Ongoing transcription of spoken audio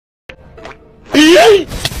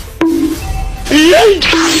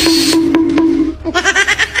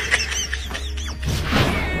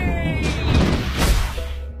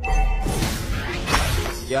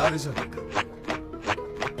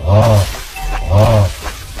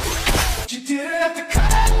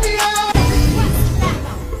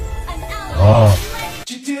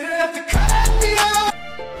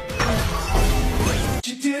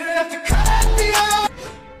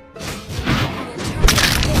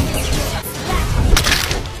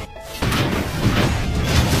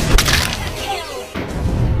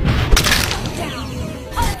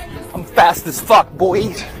I'm fast as fuck,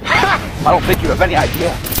 boys. I don't think you have any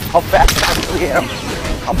idea how fast I really am.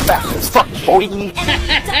 I'm fast as fuck, boy.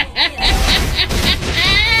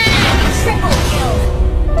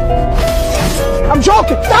 I'm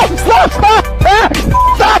joking. Stop! Stop! Stop!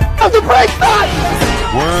 Stop! Stop the break! Stop!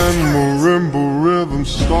 When marimba rhythms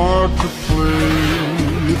start to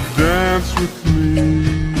play, you dance with me,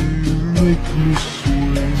 make me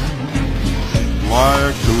swing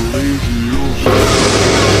like a lazy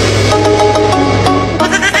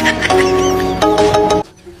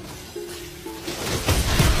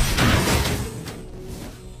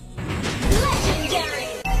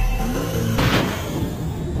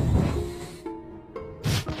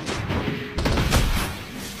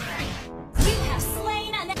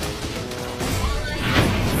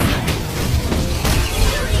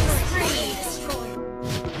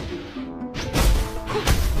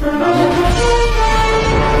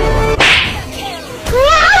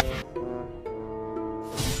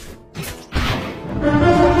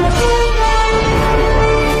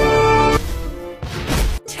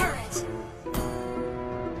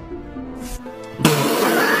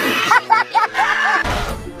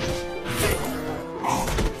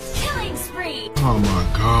Oh my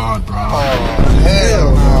god, bro. Oh, hell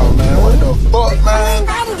no, man. What the fuck, man?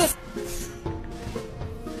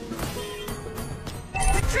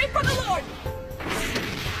 Retreat from the Lord!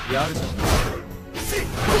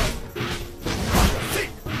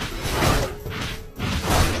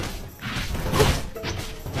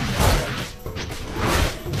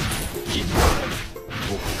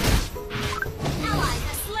 Ally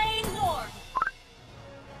has slain war!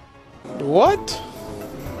 What?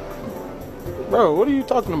 Bro, what are you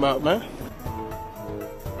talking about, man?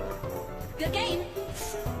 Good game.